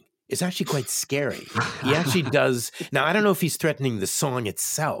threatening. It's actually quite scary. He actually does. Now, I don't know if he's threatening the song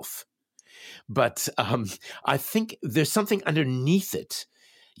itself, but I think there's something underneath it.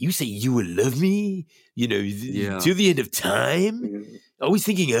 You say you will love me, to the end of time, always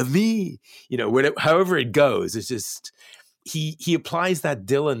thinking of me, however it goes. It's just, he applies that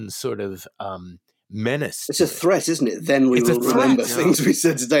Dylan sort of menace. It's a threat, isn't it? Then we will remember things we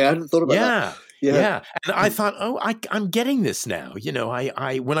said today. I hadn't thought about that. Yeah. And I thought, I'm getting this now.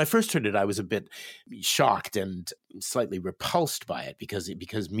 I when I first heard it, I was a bit shocked and slightly repulsed by it because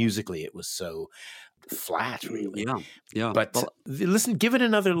musically it was so flat, really. Yeah. But listen, give it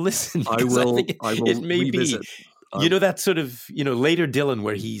another listen. I will. It may revisit. That sort of, later Dylan,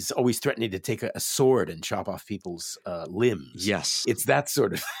 where he's always threatening to take a sword and chop off people's limbs. Yes. It's that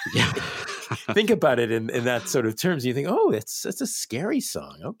sort of, think about it in that sort of terms. You think, it's a scary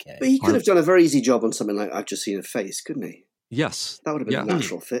song. Okay. But he could have done a very easy job on something like I've Just Seen a Face, couldn't he? Yes. That would have been a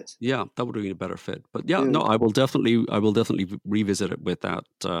natural fit. Yeah, that would have been a better fit. But no, I will definitely revisit it with that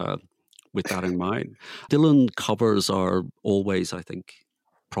in mind. Dylan covers are always, I think,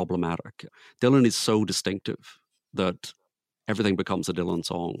 problematic. Dylan is so distinctive that everything becomes a Dylan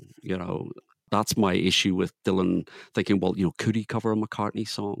song. That's my issue with Dylan, thinking, well, could he cover a McCartney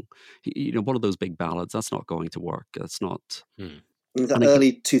song? One of those big ballads, that's not going to work. That's not. The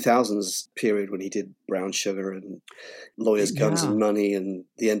early 2000s period when he did Brown Sugar and Lawyers, Guns and Money and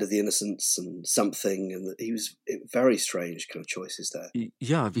The End of the Innocents and Something, and he was very strange kind of choices there.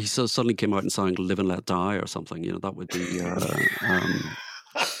 Yeah, if he suddenly came out and sang Live and Let Die or something, that would be...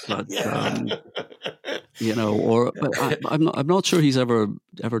 I'm not sure he's ever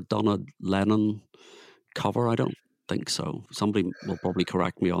done a Lennon cover. I don't think so. Somebody will probably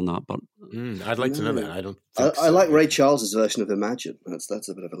correct me on that, but I'd like to know that. I don't. I like Ray Charles's version of Imagine. That's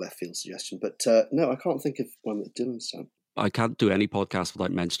a bit of a left field suggestion, but no, I can't think of one that Dylan's done. I can't do any podcast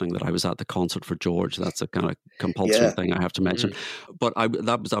without mentioning that I was at the concert for George. That's a kind of compulsory thing I have to mention. But I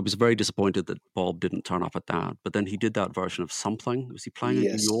was very disappointed that Bob didn't turn up at that. But then he did that version of Something. Was he playing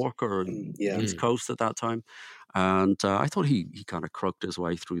in New York or East Coast at that time? And I thought he kind of croaked his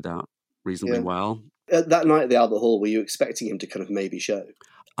way through that reasonably well. That night at the Albert Hall, were you expecting him to kind of maybe show?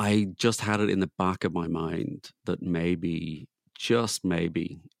 I just had it in the back of my mind that maybe, just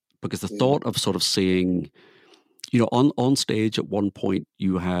maybe, because the thought of sort of seeing... on stage at one point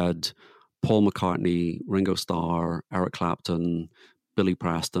you had Paul McCartney, Ringo Starr, Eric Clapton, Billy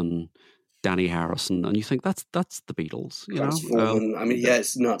Preston, Danny Harrison, and you think that's the Beatles, you Francis know? Foreman. I mean, yeah,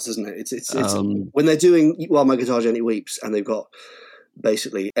 it's nuts, isn't it? It's Um, when they're doing "While My Guitar Gently Weeps" and they've got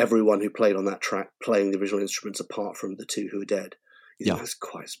basically everyone who played on that track playing the original instruments apart from the two who are dead. You think yeah, that's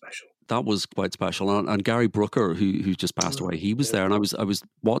quite special. that was quite special. And Gary Brooker, who just passed away, he was there, and I was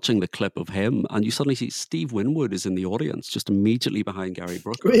watching the clip of him, and you suddenly see Steve Winwood is in the audience, just immediately behind Gary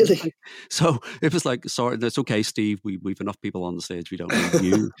Brooker. Really? So it was like, sorry, that's okay, Steve. We've enough people on the stage. We don't need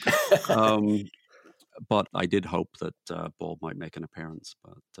you. But I did hope that Bob might make an appearance.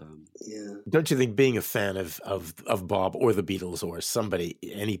 But Yeah. Don't you think being a fan of Bob or the Beatles or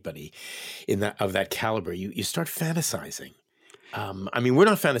anybody in that caliber, you start fantasizing? I mean, we're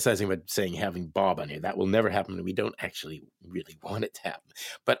not fantasizing about saying having Bob on here. That will never happen. We don't actually really want it to happen.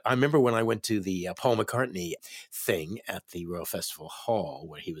 But I remember when I went to the Paul McCartney thing at the Royal Festival Hall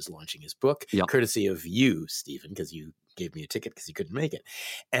where he was launching his book, courtesy of you, Stephen, because you gave me a ticket because you couldn't make it.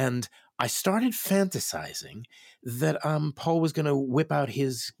 And I started fantasizing that Paul was going to whip out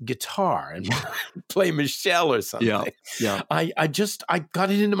his guitar and play Michelle or something. Yeah. I got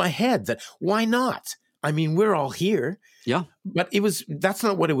it into my head that why not? I mean, we're all here. Yeah. But that's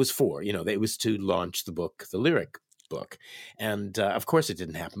not what it was for. You know, it was to launch the book, the lyric book. And of course it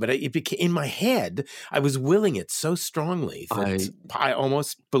didn't happen. But it became in my head, I was willing it so strongly that I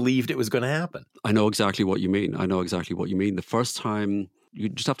almost believed it was going to happen. I know exactly what you mean. The first time, you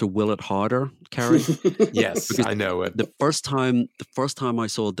just have to will it harder, Kerry. Yes, because I know it. The first time I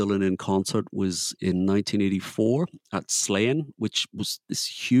saw Dylan in concert was in 1984 at Slane, which was this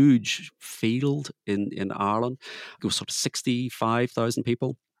huge field in Ireland. It was sort of 65,000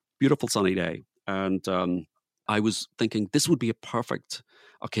 people. Beautiful sunny day. And I was thinking this would be a perfect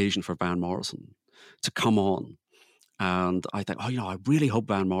occasion for Van Morrison to come on. And I think, I really hope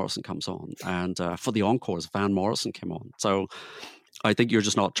Van Morrison comes on. And for the encores, Van Morrison came on. So I think you're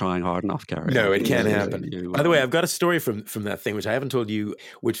just not trying hard enough, Gary. No, it can't happen. By the way, I've got a story from that thing, which I haven't told you,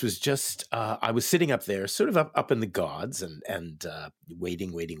 which was just, I was sitting up there, sort of up in the gods and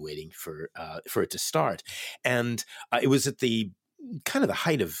waiting for it to start. And it was at the kind of the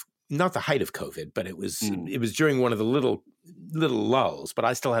height of, not the height of COVID, but it was during one of the little lulls, but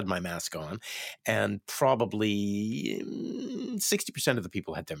I still had my mask on, and probably 60% of the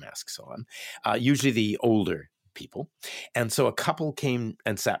people had their masks on, usually the older people. And so a couple came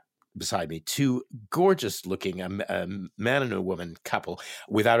and sat beside me, two gorgeous looking, a man and a woman couple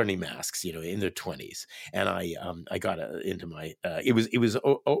without any masks, in their 20s. And I got into my, it was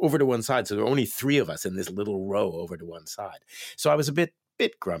over to one side. So there were only three of us in this little row over to one side. So I was a bit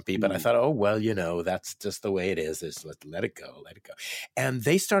grumpy, but I thought, oh, well, that's just the way it is. Let it go. And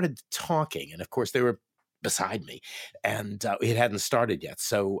they started talking. And of course they were beside me, and it hadn't started yet.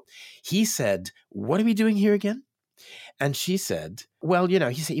 So he said, "What are we doing here again?" And she said, "Well, he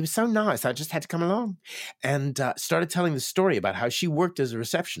said he was so nice, I just had to come along," and started telling the story about how she worked as a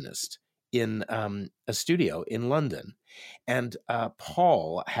receptionist in a studio in London, and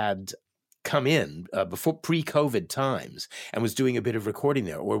Paul had come in before pre-COVID times and was doing a bit of recording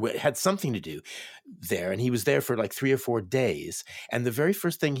there, or had something to do there, and he was there for like 3 or 4 days. And the very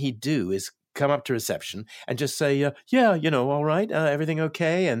first thing he'd do is come up to reception and just say, all right, everything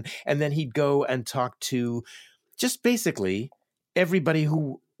okay? And then he'd go and talk to just basically everybody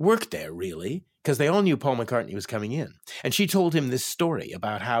who worked there, really, because they all knew Paul McCartney was coming in. And she told him this story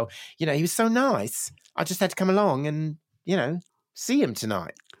about how, he was so nice, I just had to come along and, see him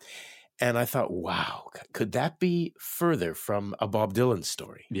tonight. And I thought, wow, could that be further from a Bob Dylan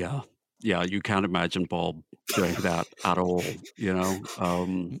story? Yeah. Yeah, you can't imagine Bob doing that at all,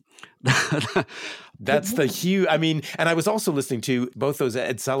 That's the huge, and I was also listening to both those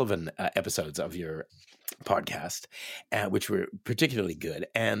Ed Sullivan episodes of your podcast, which were particularly good.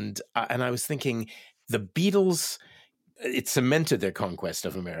 And I was thinking the Beatles, it cemented their conquest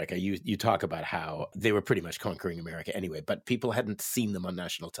of America. You talk about how they were pretty much conquering America anyway, but people hadn't seen them on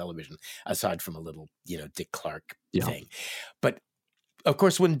national television aside from a little, Dick Clark thing. But of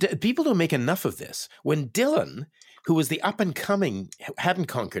course, when people don't make enough of this, when Dylan, who was the up and coming, hadn't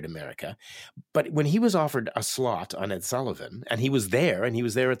conquered America, but when he was offered a slot on Ed Sullivan, and he was there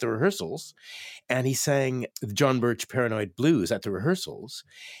at the rehearsals, and he sang the John Birch Paranoid Blues at the rehearsals,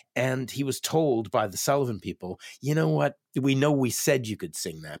 and he was told by the Sullivan people, you know what, we know we said you could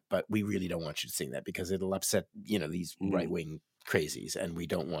sing that, but we really don't want you to sing that because it'll upset, these right-wing crazies, and we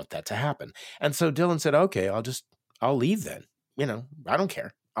don't want that to happen. And so Dylan said, okay, I'll leave then. I don't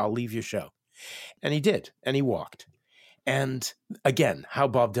care. I'll leave your show. And he did. And he walked. And again, how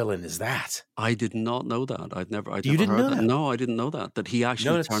Bob Dylan is that? I did not know that. I'd never didn't heard know that. that? No, I didn't know that he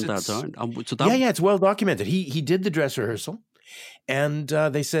actually No, turned that down. So yeah, it's well documented. He did the dress rehearsal, and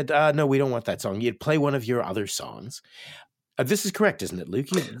they said, "No, we don't want that song. You'd play one of your other songs." This is correct, isn't it, Luke?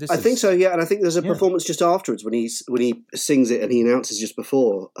 I think so, yeah. And I think there's a Yeah. performance just afterwards when he sings it, and he announces just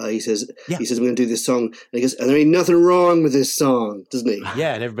before. He says, Yeah. "I'm going to do this song," and he goes, "And there ain't nothing wrong with this song," doesn't he?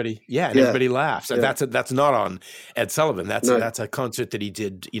 Yeah, and everybody laughs. And Yeah. that's not on Ed Sullivan. That's No. that's a concert that he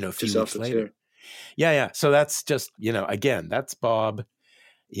did, a few Just weeks afterwards, later. Yeah. So that's just, again, that's Bob.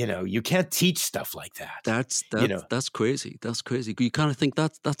 You can't teach stuff like that. That's crazy. That's crazy. You kind of think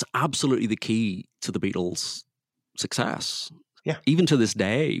that's absolutely the key to the Beatles' success. Yeah. Even to this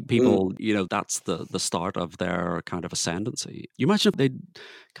day, people, that's the start of their kind of ascendancy. You imagine if they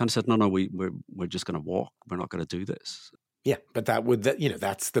kind of said, no, we're just going to walk. We're not going to do this. Yeah, but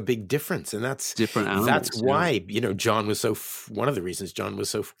that's the big difference, and that's different animals. That's why John was so. One of the reasons John was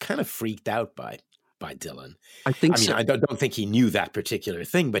so kind of freaked out by Dylan. I think. I don't think he knew that particular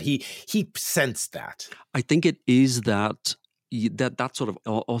thing, but he sensed that. I think it is that sort of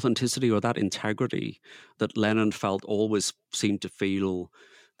authenticity or that integrity that Lennon felt always seemed to feel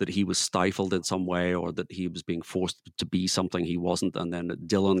that he was stifled in some way or that he was being forced to be something he wasn't. And then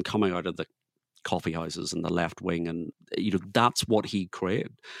Dylan coming out of the coffee houses and the left wing, and that's what he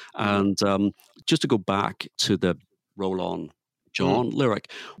craved. And just to go back to the Roll On John lyric,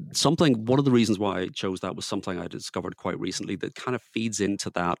 one of the reasons why I chose that was something I discovered quite recently that kind of feeds into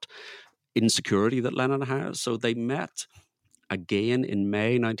that insecurity that Lennon has. So they met again in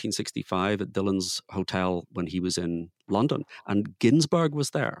May 1965 at Dylan's hotel when he was in London, and Ginsberg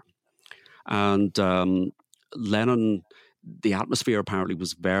was there. And Lennon, the atmosphere apparently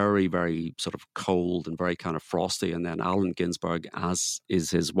was very, very sort of cold and very kind of frosty. And then Allen Ginsberg, as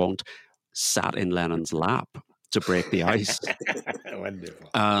is his wont, sat in Lennon's lap to break the ice. Wonderful.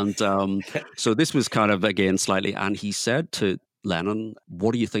 And so this was kind of, again, slightly, and he said to Lennon,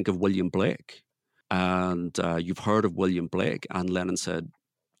 "What do you think of William Blake?" And you've heard of William Blake? And Lennon said,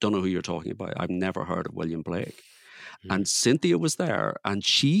 "Don't know who you're talking about. I've never heard of William Blake." And Cynthia was there, and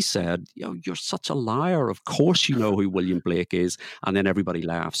she said, "You're such a liar. Of course you know who William Blake is." And then everybody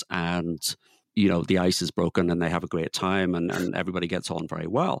laughs, and the ice is broken, and they have a great time, and everybody gets on very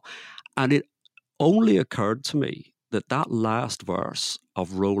well. And it only occurred to me that last verse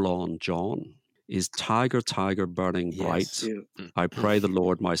of Roll On John is "Tiger, tiger, burning bright. I pray the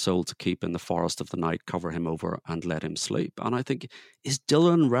Lord my soul to keep in the forest of the night, cover him over and let him sleep." And I think, is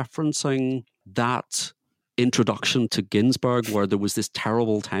Dylan referencing that introduction to Ginsberg where there was this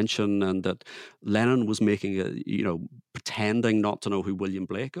terrible tension and that Lennon was making pretending not to know who William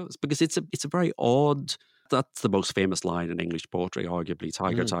Blake was? Because it's a very odd, that's the most famous line in English poetry, arguably,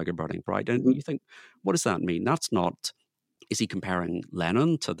 "Tiger, tiger, burning bright." And you think, what does that mean? That's not, is he comparing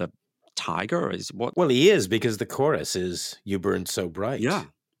Lennon to the tiger? Is what? Well, he is, because the chorus is "You burn so bright." Yeah.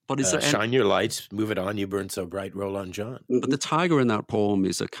 But is there shine your light, move it on, you burn so bright, roll on, John. But the tiger in that poem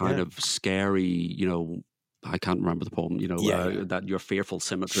is a kind of scary, I can't remember the poem, that your fearful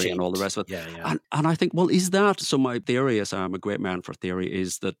symmetry and all the rest of it. Yeah. And I think, well, is that, so my theory is, I'm a great man for theory,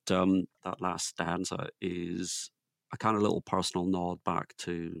 is that that last stanza is a kind of little personal nod back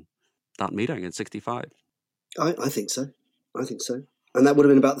to that meeting in 65. I think so. And that would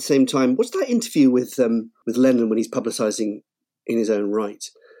have been about the same time. What's that interview with Lennon when he's publicising in his own right?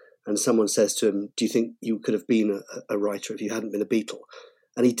 And someone says to him, "Do you think you could have been a writer if you hadn't been a Beatle?"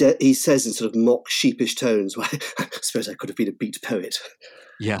 And he says in sort of mock, sheepish tones, "Well, I suppose I could have been a beat poet."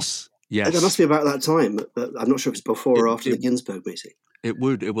 Yes. And that must be about that time. But I'm not sure if it's before or after the Ginsberg meeting. It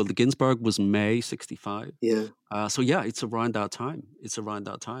would. Well, the Ginsberg was May 65. Yeah. So yeah, it's around that time.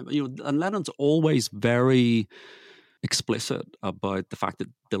 And Lennon's always very explicit about the fact that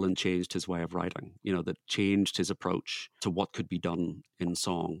Dylan changed his way of writing, that changed his approach to what could be done in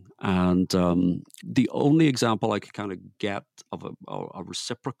song. And the only example I could kind of get of a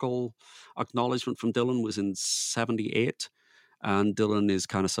reciprocal acknowledgement from Dylan was in 78. And Dylan is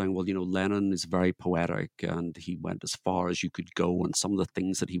kind of saying, well, Lennon is very poetic and he went as far as you could go. And some of the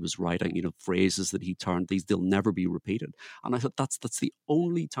things that he was writing, phrases that he turned, they'll never be repeated. And I thought that's the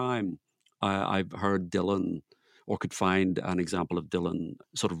only time I've heard Dylan, or could find an example of Dylan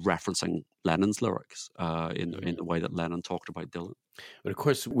sort of referencing Lennon's lyrics in the way that Lennon talked about Dylan. But of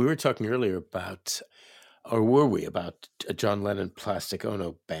course, we were talking earlier about, or were we, about a John Lennon Plastic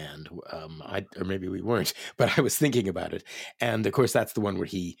Ono band? Or maybe we weren't, but I was thinking about it. And of course, that's the one where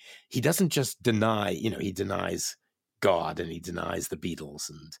he doesn't just deny, he denies God and he denies the Beatles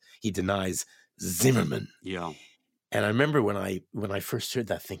and he denies Zimmerman. Yeah. And I remember when I first heard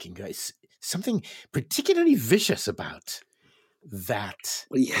that, thinking, guys, something particularly vicious about that.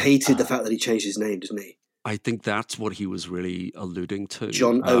 Well, he hated the fact that he changed his name, didn't he? I think that's what he was really alluding to.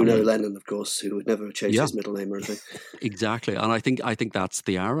 John Ono Lennon, of course, who would never have changed his middle name or anything. Exactly. And I think that's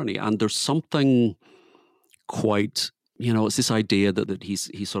the irony. And there's something quite, it's this idea that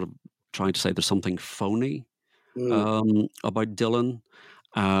he's sort of trying to say there's something phony about Dylan.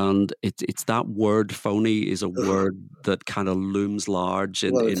 And it's that word phony is a word that kind of looms large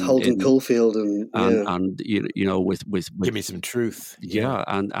in Holden Caulfield and with give me some truth.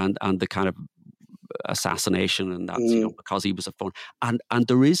 And the kind of assassination, and that's because he was a phone, and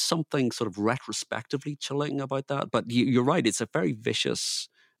there is something sort of retrospectively chilling about that. But you're right, it's a very vicious.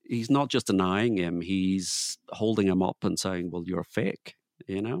 He's not just denying him, he's holding him up and saying, well, you're fake.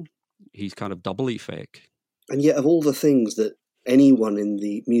 He's kind of doubly fake. And yet, of all the things that anyone in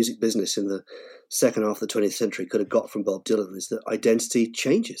the music business in the second half of the 20th century could have got from Bob Dylan, is that identity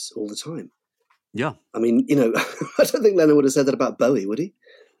changes all the time. Yeah. I mean, I don't think Lennon would have said that about Bowie, would he?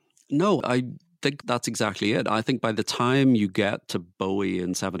 No, I think that's exactly it. I think by the time you get to Bowie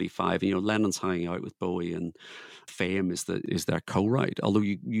in 75, Lennon's hanging out with Bowie, and Fame is their co-write. Although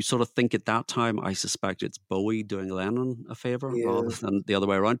you sort of think at that time, I suspect it's Bowie doing Lennon a favor rather than the other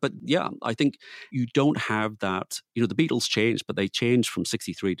way around. But yeah, I think you don't have that. The Beatles changed, but they changed from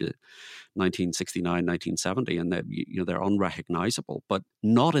 63 to 1969, 1970, and they're unrecognizable. But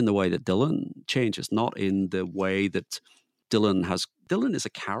not in the way that Dylan changes, not in the way that Dylan is a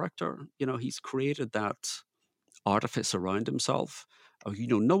character. He's created that artifice around himself.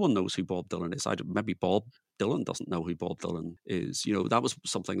 No one knows who Bob Dylan is. Maybe Bob Dylan doesn't know who Bob Dylan is. That was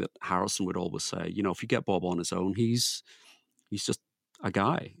something that Harrison would always say. If you get Bob on his own, he's just a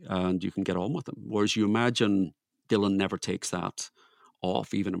guy and you can get on with him. Whereas you imagine Dylan never takes that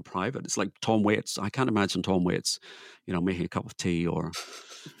off, even in private. It's like Tom Waits. I can't imagine Tom Waits, making a cup of tea or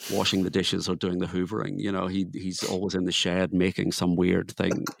washing the dishes or doing the hoovering. He's always in the shed making some weird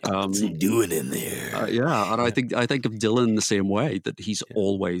thing. What's he doing in there? And I think of Dylan the same way, that he's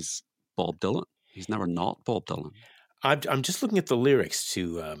always Bob Dylan. He's never not Bob Dylan. I'm just looking at the lyrics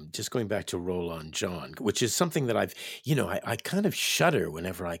to just going back to Roll On John, which is something that I kind of shudder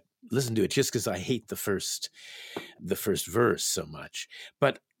whenever I listen to it, just because I hate the first verse so much.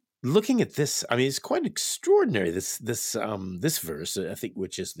 But looking at this, I mean, it's quite extraordinary. This verse, I think,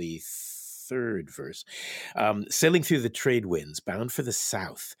 which is the third verse, sailing through the trade winds, bound for the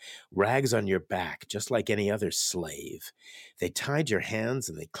south, rags on your back, just like any other slave. They tied your hands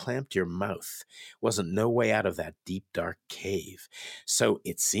and they clamped your mouth. Wasn't no way out of that deep, dark cave. So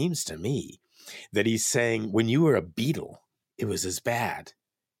it seems to me that he's saying when you were a Beatle, it was as bad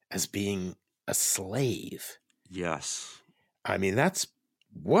as being a slave. Yes. I mean,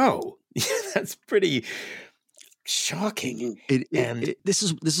 whoa, that's pretty shocking. This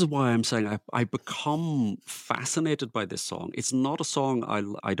is why I'm saying I become fascinated by this song. It's not a song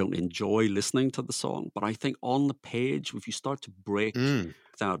I don't enjoy listening to the song, but I think on the page, if you start to break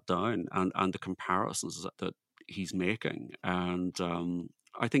that down and the comparisons that he's making, and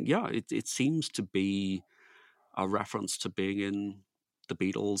I think it seems to be a reference to being in the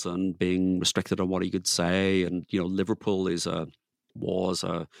Beatles and being restricted on what he could say, and Liverpool was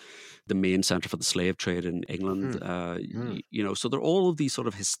the main centre for the slave trade in England. So there are all of these sort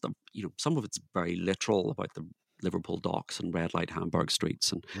of some of it's very literal about the Liverpool docks and red light Hamburg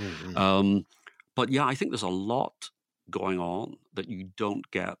streets, and but yeah, I think there's a lot going on that you don't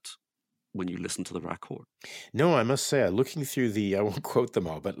get when you listen to the record. No, I must say, looking through I won't quote them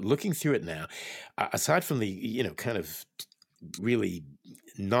all, but looking through it now, aside from the kind of really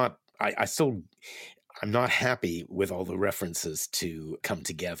not, I'm not happy with all the references to Come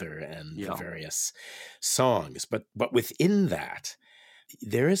Together and the various songs, but within that,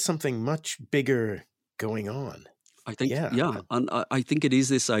 there is something much bigger going on. I think, and I think it is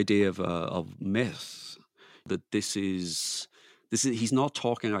this idea of myth, that this is he's not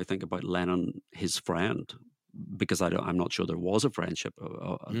talking, I think, about Lennon, his friend, because I'm not sure there was a friendship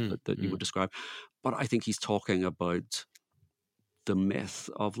that you would describe, but I think he's talking about the myth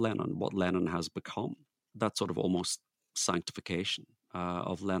of Lennon, what Lennon has become. That sort of almost sanctification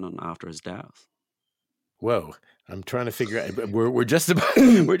of Lennon after his death. Whoa! I'm trying to figure out. We're just about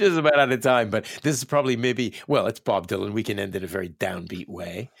out of time, but this is probably it's Bob Dylan. We can end in a very downbeat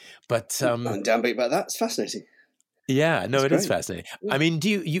way, but downbeat about that. It's fascinating. Yeah, no, it is fascinating. I mean, do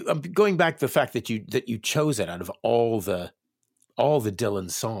you going back to the fact that you chose it out of all the Dylan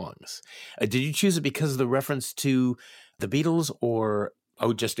songs? Did you choose it because of the reference to the Beatles, or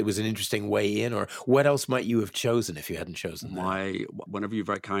Oh, just it was an interesting way in, or what else might you have chosen if you hadn't chosen that? Whenever you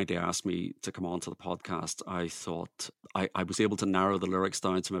very kindly asked me to come on to the podcast, I thought I was able to narrow the lyrics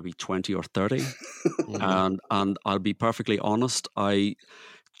down to maybe 20 or 30. And I'll be perfectly honest, I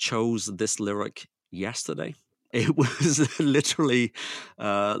chose this lyric yesterday. It was literally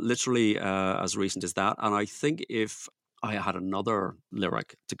as recent as that. And I think if I had another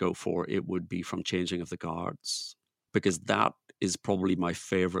lyric to go for, it would be from Changing of the Guards, because that is probably my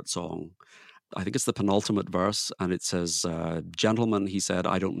favorite song. I think it's the penultimate verse, and it says, "Gentlemen," he said,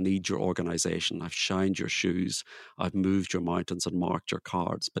 "I don't need your organization. I've shined your shoes. I've moved your mountains and marked your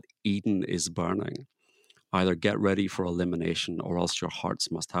cards, but Eden is burning. Either get ready for elimination, or else your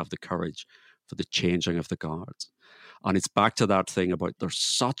hearts must have the courage for the changing of the guards." And it's back to that thing about there's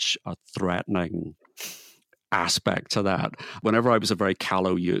such a threatening aspect to that. Whenever I was a very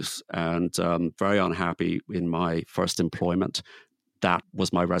callow youth and very unhappy in my first employment, that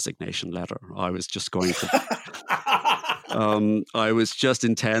was my resignation letter. I was just going to, I was just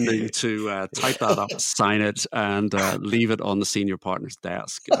intending to type that up, sign it, and leave it on the senior partner's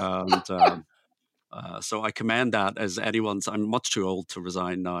desk. And so I commend that as anyone's. I'm much too old to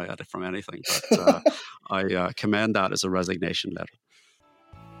resign now from anything, but I commend that as a resignation letter.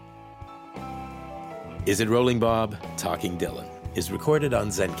 Is It Rolling Bob? Talking Dylan is recorded on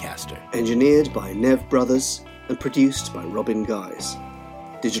Zencaster. Engineered by Nev Brothers and produced by Robin Guys.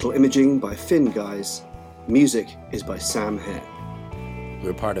 Digital imaging by Finn Guys. Music is by Sam Hare.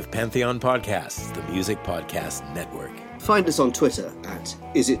 We're part of Pantheon Podcasts, the music podcast network. Find us on Twitter at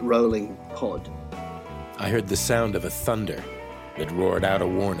IsItRollingPod. I heard the sound of a thunder that roared out a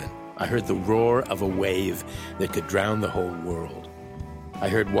warning. I heard the roar of a wave that could drown the whole world. I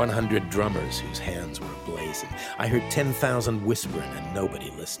heard 100 drummers whose hands were blazing. I heard 10,000 whispering and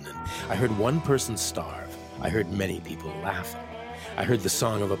nobody listening. I heard one person starve. I heard many people laughing. I heard the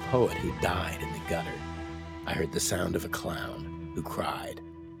song of a poet who died in the gutter. I heard the sound of a clown who cried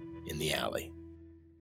in the alley.